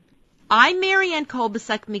I'm Marianne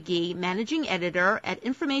Kolbasuk-McGee, Managing Editor at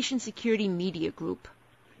Information Security Media Group.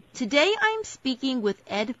 Today I'm speaking with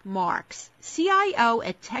Ed Marks, CIO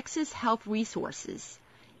at Texas Health Resources.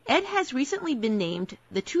 Ed has recently been named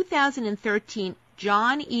the 2013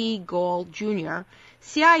 John E. Gall, Jr.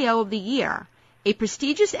 CIO of the Year, a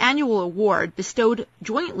prestigious annual award bestowed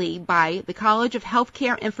jointly by the College of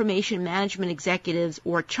Healthcare Information Management Executives,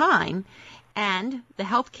 or CHIME, and the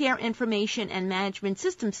Healthcare Information and Management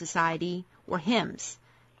Systems Society, or HIMSS.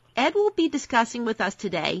 Ed will be discussing with us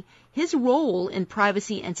today his role in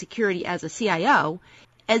privacy and security as a CIO,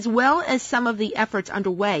 as well as some of the efforts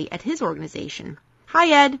underway at his organization.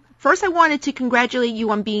 Hi, Ed. First, I wanted to congratulate you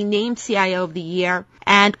on being named CIO of the Year,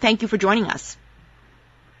 and thank you for joining us.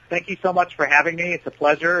 Thank you so much for having me. It's a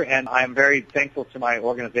pleasure, and I'm very thankful to my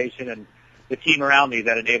organization and the team around me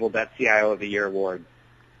that enabled that CIO of the Year award.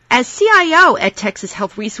 As CIO at Texas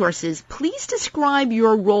Health Resources, please describe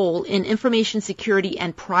your role in information security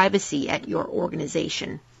and privacy at your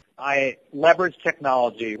organization. I leverage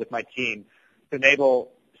technology with my team to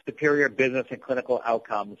enable superior business and clinical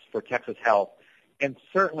outcomes for Texas Health, and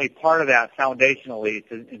certainly part of that foundationally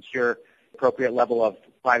to ensure appropriate level of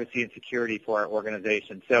privacy and security for our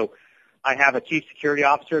organization. So I have a chief security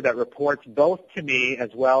officer that reports both to me as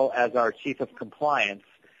well as our chief of compliance.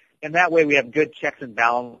 And that way we have good checks and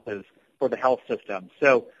balances for the health system.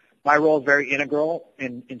 So my role is very integral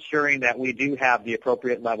in ensuring that we do have the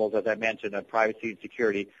appropriate levels, as I mentioned, of privacy and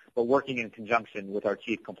security, but working in conjunction with our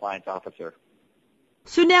chief compliance officer.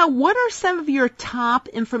 So now, what are some of your top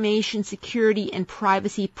information security and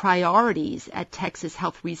privacy priorities at Texas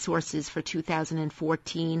Health Resources for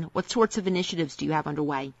 2014? What sorts of initiatives do you have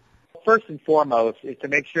underway? First and foremost is to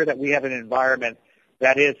make sure that we have an environment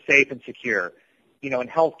that is safe and secure. You know, in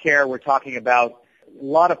healthcare, we're talking about a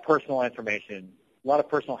lot of personal information, a lot of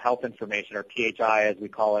personal health information, or PHI as we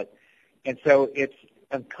call it. And so it's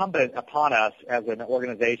incumbent upon us as an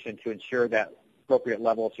organization to ensure that appropriate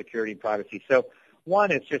level of security and privacy. So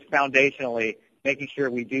one is just foundationally making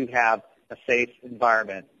sure we do have a safe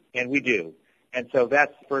environment, and we do. And so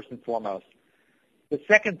that's first and foremost. The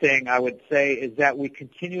second thing I would say is that we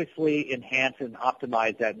continuously enhance and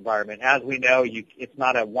optimize that environment. As we know, it's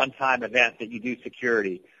not a one-time event that you do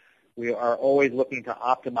security. We are always looking to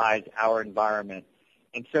optimize our environment.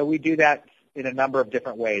 And so we do that in a number of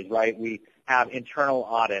different ways, right? We have internal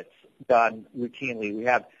audits done routinely. We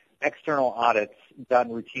have external audits done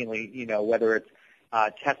routinely, you know, whether it's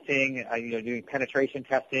testing, doing penetration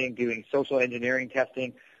testing, doing social engineering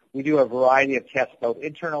testing. We do a variety of tests both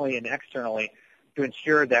internally and externally to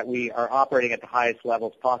ensure that we are operating at the highest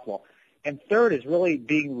levels possible. And third is really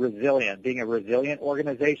being resilient, being a resilient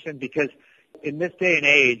organization, because in this day and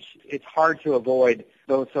age, it's hard to avoid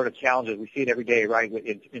those sort of challenges. We see it every day, right,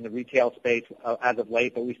 in the retail space as of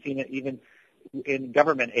late, but we've seen it even in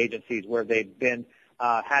government agencies where they've been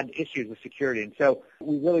had issues with security. And so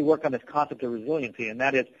we really work on this concept of resiliency, and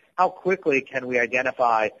that is how quickly can we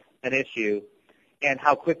identify an issue and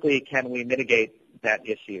how quickly can we mitigate that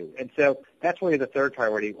issue. And so that's really the third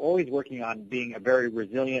priority, always working on being a very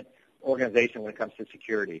resilient organization when it comes to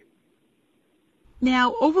security.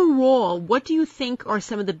 Now, overall, what do you think are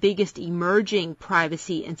some of the biggest emerging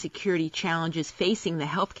privacy and security challenges facing the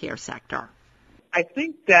healthcare sector? I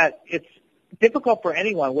think that it's difficult for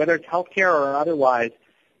anyone, whether it's healthcare or otherwise,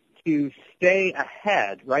 to stay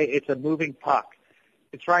ahead, right? It's a moving puck,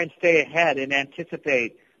 to try and stay ahead and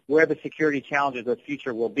anticipate where the security challenges of the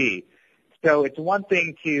future will be. So it's one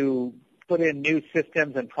thing to put in new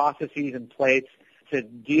systems and processes in place to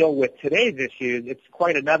deal with today's issues. It's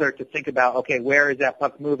quite another to think about, okay, where is that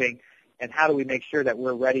puck moving and how do we make sure that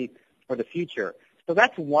we're ready for the future? So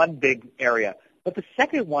that's one big area. But the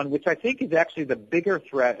second one, which I think is actually the bigger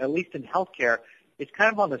threat, at least in healthcare, is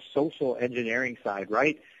kind of on the social engineering side,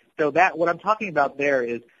 right? So that what I'm talking about there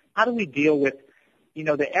is how do we deal with, you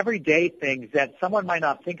know, the everyday things that someone might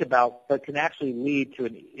not think about but can actually lead to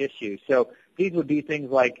an issue. So these would be things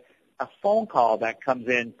like a phone call that comes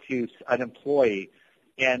in to an employee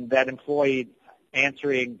and that employee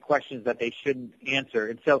answering questions that they shouldn't answer.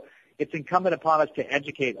 And so it's incumbent upon us to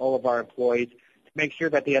educate all of our employees to make sure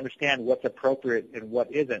that they understand what's appropriate and what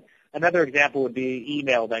isn't. Another example would be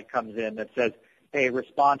email that comes in that says, hey,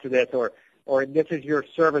 respond to this, or this is your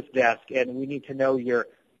service desk and we need to know your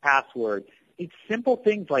password. It's simple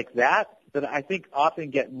things like that that I think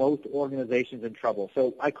often get most organizations in trouble.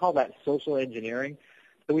 So I call that social engineering.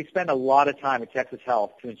 So we spend a lot of time at Texas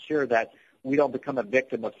Health to ensure that we don't become a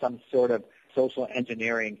victim of some sort of social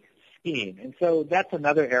engineering scheme. And so that's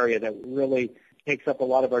another area that really takes up a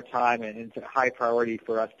lot of our time and it's a high priority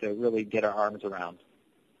for us to really get our arms around.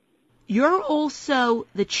 You're also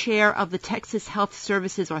the chair of the Texas Health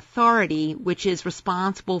Services Authority, which is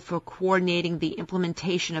responsible for coordinating the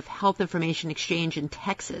implementation of health information exchange in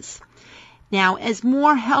Texas. Now, as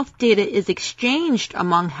more health data is exchanged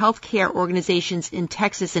among healthcare organizations in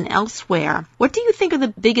Texas and elsewhere, what do you think are the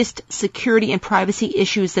biggest security and privacy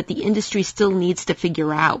issues that the industry still needs to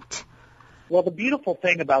figure out? Well, the beautiful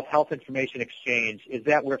thing about health information exchange is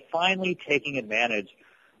that we're finally taking advantage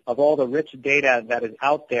of all the rich data that is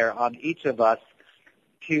out there on each of us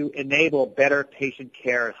to enable better patient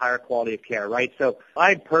care and higher quality of care, right? So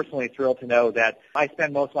I'm personally thrilled to know that I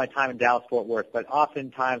spend most of my time in Dallas-Fort Worth, but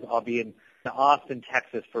oftentimes I'll be in Austin,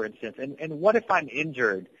 Texas, for instance. And what if I'm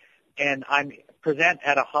injured and I'm present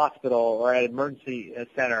at a hospital or at an emergency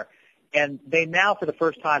center, and they now for the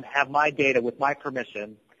first time have my data with my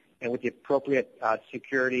permission and with the appropriate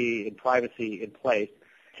security and privacy in place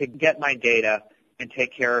to get my data and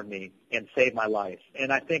take care of me and save my life.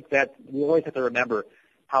 And I think that we always have to remember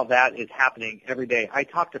how that is happening every day. I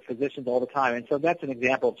talk to physicians all the time, and so that's an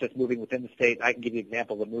example of just moving within the state. I can give you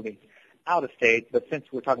examples of moving out of state, but since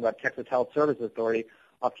we're talking about Texas Health Services Authority,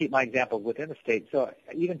 I'll keep my examples within the state. So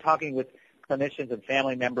even talking with clinicians and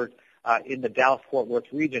family members in the Dallas-Fort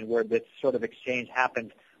Worth region where this sort of exchange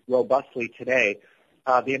happens robustly today,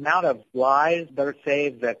 the amount of lives that are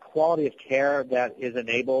saved, the quality of care that is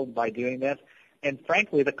enabled by doing this, and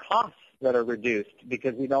frankly, the costs that are reduced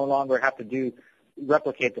because we no longer have to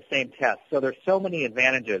replicate the same tests. So there's so many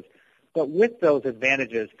advantages. But with those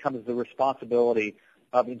advantages comes the responsibility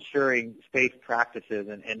of ensuring safe practices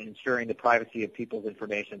and ensuring the privacy of people's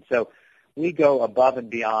information. So we go above and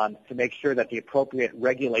beyond to make sure that the appropriate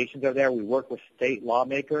regulations are there. We work with state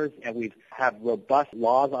lawmakers, and we have robust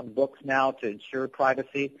laws on books now to ensure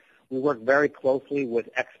privacy. We work very closely with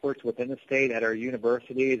experts within the state at our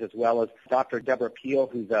universities, as well as Dr. Deborah Peel,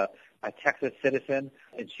 who's a Texas citizen,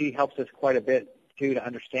 and she helps us quite a bit, too, to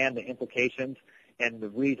understand the implications and the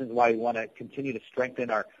reasons why we want to continue to strengthen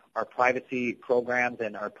our privacy programs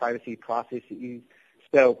and our privacy processes.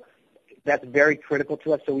 So that's very critical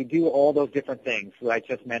to us. So we do all those different things that I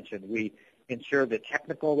just mentioned. We ensure the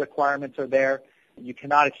technical requirements are there. You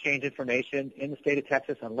cannot exchange information in the state of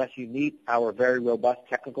Texas unless you meet our very robust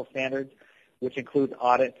technical standards, which includes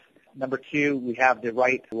audits. Number two, we have the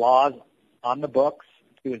right laws on the books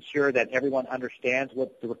to ensure that everyone understands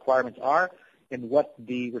what the requirements are and what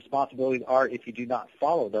the responsibilities are if you do not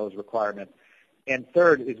follow those requirements. And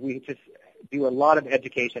third is we just do a lot of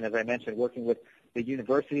education, as I mentioned, working with the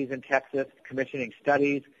universities in Texas, commissioning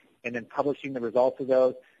studies, and then publishing the results of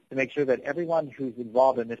those to make sure that everyone who's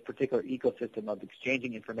involved in this particular ecosystem of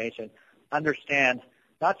exchanging information understands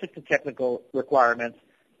not just the technical requirements,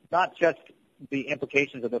 not just the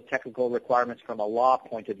implications of those technical requirements from a law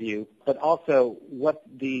point of view, but also what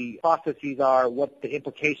the processes are, what the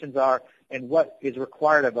implications are, and what is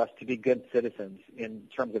required of us to be good citizens in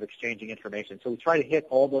terms of exchanging information. So we try to hit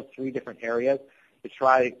all those three different areas to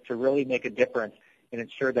try to really make a difference and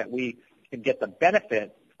ensure that we can get the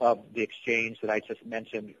benefit of the exchange that I just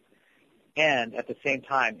mentioned, and at the same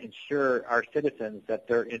time ensure our citizens that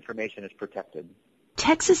their information is protected.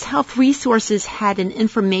 Texas Health Resources had an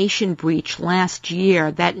information breach last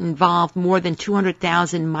year that involved more than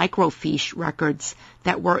 200,000 microfiche records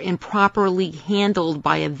that were improperly handled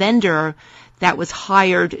by a vendor that was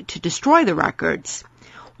hired to destroy the records.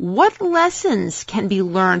 What lessons can be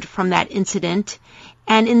learned from that incident?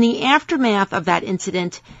 And in the aftermath of that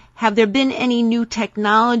incident, have there been any new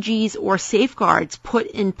technologies or safeguards put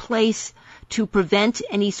in place to prevent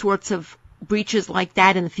any sorts of breaches like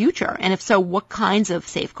that in the future? And if so, what kinds of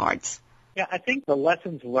safeguards? Yeah, I think the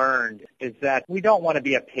lessons learned is that we don't want to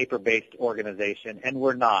be a paper-based organization, and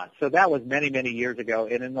we're not. So that was many, many years ago,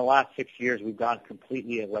 and in the last 6 years, we've gone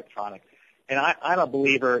completely electronic. And I'm a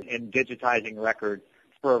believer in digitizing records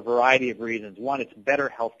for a variety of reasons. One, it's better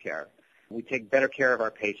health care. We take better care of our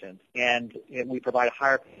patients, and we provide a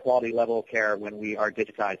higher quality level of care when we are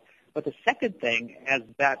digitized. But the second thing, as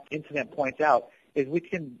that incident points out, is we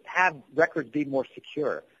can have records be more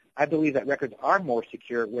secure. I believe that records are more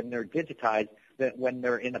secure when they're digitized than when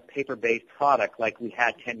they're in a paper-based product like we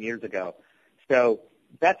had 10 years ago. So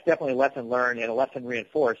that's definitely a lesson learned and a lesson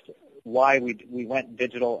reinforced why we went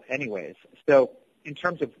digital anyways. So in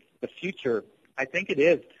terms of the future, I think it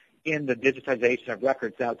is in the digitization of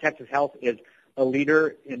records. Now, Texas Health is a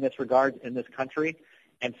leader in this regard in this country,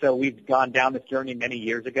 and so we've gone down this journey many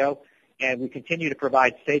years ago, and we continue to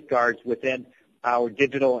provide safeguards within our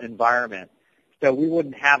digital environment. So we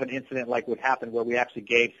wouldn't have an incident like what happened where we actually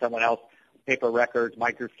gave someone else paper records,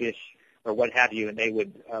 microfiche or what have you, and they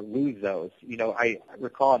would lose those. I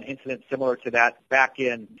recall an incident similar to that back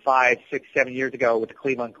in 5, 6, 7 years ago with the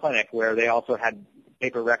Cleveland Clinic, where they also had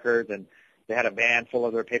paper records, and they had a van full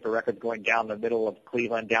of their paper records going down the middle of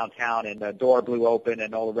Cleveland downtown, and the door blew open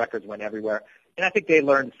and all the records went everywhere. And I think they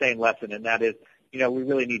learned the same lesson, and that is, we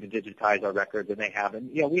really need to digitize our records, and they have.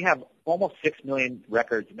 And, we have almost 6 million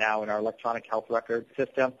records now in our electronic health record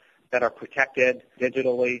system that are protected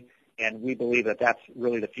digitally, and we believe that that's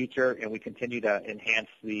really the future, and we continue to enhance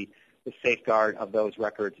the safeguard of those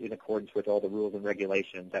records in accordance with all the rules and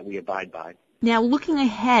regulations that we abide by. Now, looking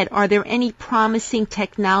ahead, are there any promising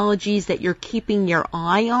technologies that you're keeping your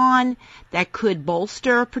eye on that could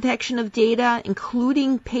bolster protection of data,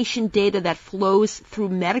 including patient data that flows through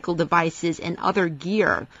medical devices and other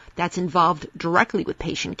gear that's involved directly with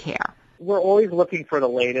patient care? We're always looking for the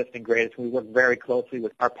latest and greatest. We work very closely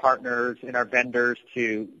with our partners and our vendors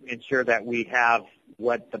to ensure that we have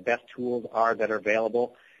what the best tools are that are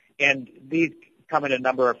available. And these come in a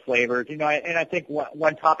number of flavors. And I think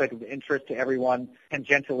one topic of interest to everyone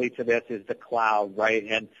tangentially to this is the cloud, right?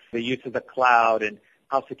 And the use of the cloud and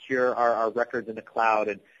how secure are our records in the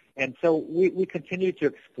cloud. And so we continue to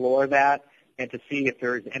explore that and to see if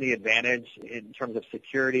there's any advantage in terms of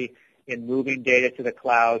security in moving data to the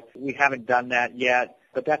cloud. We haven't done that yet,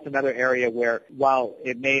 but that's another area where, while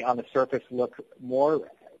it may on the surface look more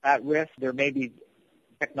at risk, there may be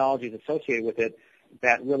technologies associated with it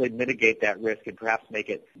that really mitigate that risk and perhaps make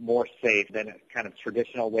it more safe than kind of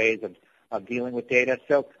traditional ways of dealing with data.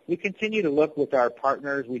 So we continue to look with our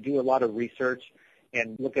partners. We do a lot of research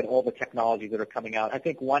and look at all the technologies that are coming out. I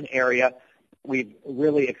think one area we've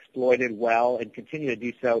really exploited well and continue to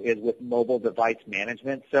do so is with mobile device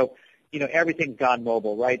management. So, everything's gone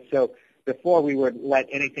mobile, right? So before we would let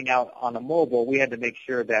anything out on a mobile, we had to make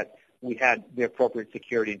sure that we had the appropriate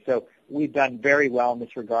security. And so we've done very well in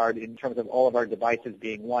this regard in terms of all of our devices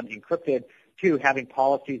being, one, encrypted, two, having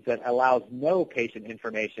policies that allows no patient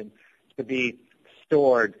information to be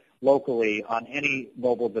stored locally on any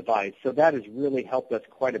mobile device. So that has really helped us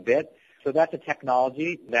quite a bit. So that's a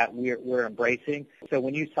technology that we're embracing. So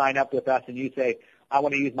when you sign up with us and you say, I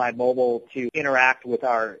want to use my mobile to interact with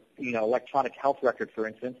our, electronic health record, for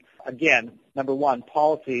instance, again, number one,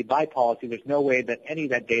 by policy, there's no way that any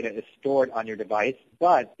of that data is stored on your device.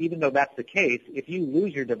 But even though that's the case, if you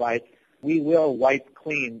lose your device, we will wipe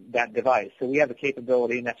clean that device. So we have the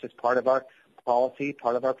capability, and that's just part of our policy,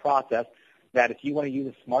 part of our process, that if you want to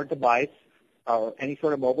use a smart device or any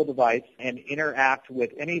sort of mobile device and interact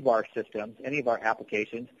with any of our systems, any of our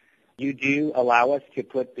applications, you do allow us to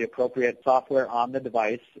put the appropriate software on the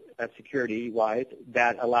device, security-wise,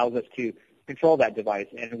 that allows us to control that device,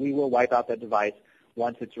 and we will wipe out that device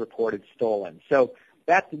once it's reported stolen. So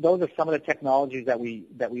those are some of the technologies that we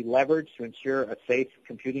leverage to ensure a safe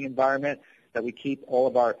computing environment, that we keep all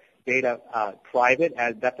of our data private,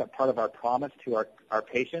 as that's a part of our promise to our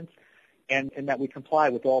patients, and that we comply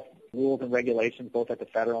with all rules and regulations both at the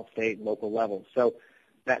federal, state, and local levels. So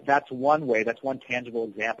that's one way, that's one tangible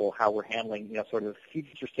example of how we're handling, sort of the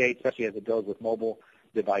future state, especially as it goes with mobile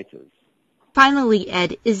devices. Finally,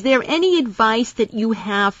 Ed, is there any advice that you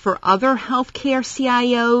have for other healthcare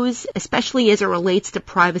CIOs, especially as it relates to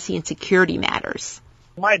privacy and security matters?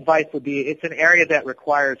 My advice would be it's an area that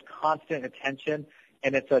requires constant attention,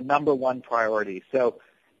 and it's a number one priority. So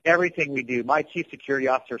everything we do, my chief security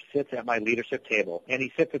officer sits at my leadership table, and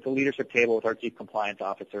he sits at the leadership table with our chief compliance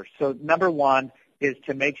officer. So number one is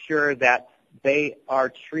to make sure that they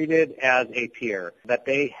are treated as a peer, that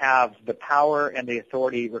they have the power and the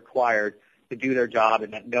authority required to do their job,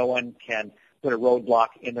 and that no one can put a roadblock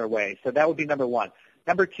in their way. So that would be number one.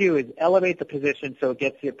 Number two is elevate the position so it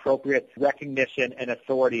gets the appropriate recognition and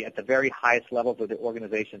authority at the very highest levels of the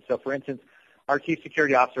organization. So, for instance, our chief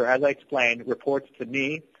security officer, as I explained, reports to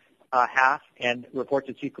me half and reports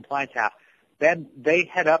to chief compliance half. Then they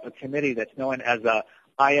head up a committee that's known as a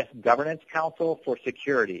IS Governance Council for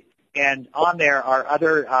Security. And on there are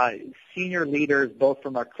other senior leaders, both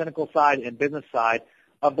from our clinical side and business side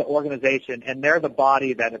of the organization, and they're the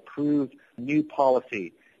body that approves new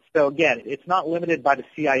policy. So again, it's not limited by the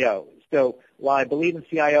CIO. So while I believe in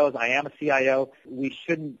CIOs, I am a CIO, we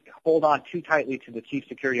shouldn't hold on too tightly to the chief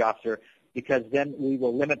security officer, because then we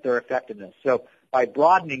will limit their effectiveness. So by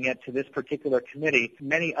broadening it to this particular committee,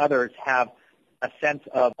 many others have a sense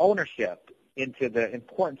of ownership into the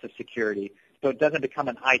importance of security, so it doesn't become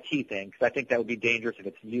an IT thing, because I think that would be dangerous if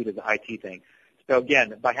it's viewed as an IT thing. So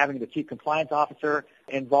again, by having the chief compliance officer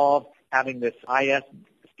involved, having this IS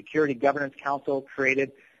Security Governance Council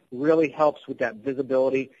created really helps with that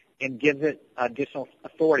visibility and gives it additional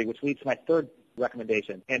authority, which leads to my third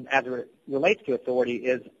recommendation. And as it relates to authority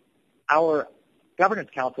is our governance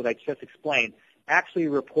council that I just explained actually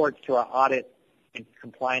reports to our audit and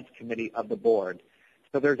compliance committee of the board.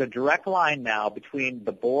 So there's a direct line now between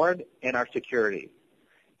the board and our security.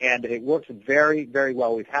 And it works very, very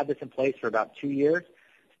well. We've had this in place for about 2 years.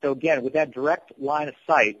 So again, with that direct line of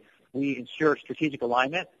sight, we ensure strategic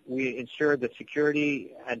alignment. We ensure the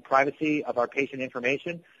security and privacy of our patient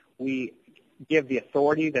information. We give the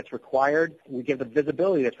authority that's required. We give the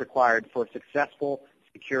visibility that's required for a successful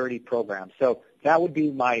security program. So that would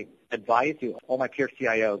be my advice to all my peer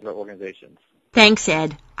CIOs or organizations. Thanks,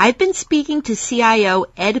 Ed. I've been speaking to CIO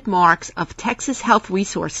Ed Marks of Texas Health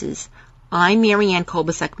Resources. I'm Mary Ann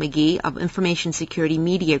Kolbasuk-McGee of Information Security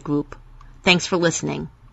Media Group. Thanks for listening.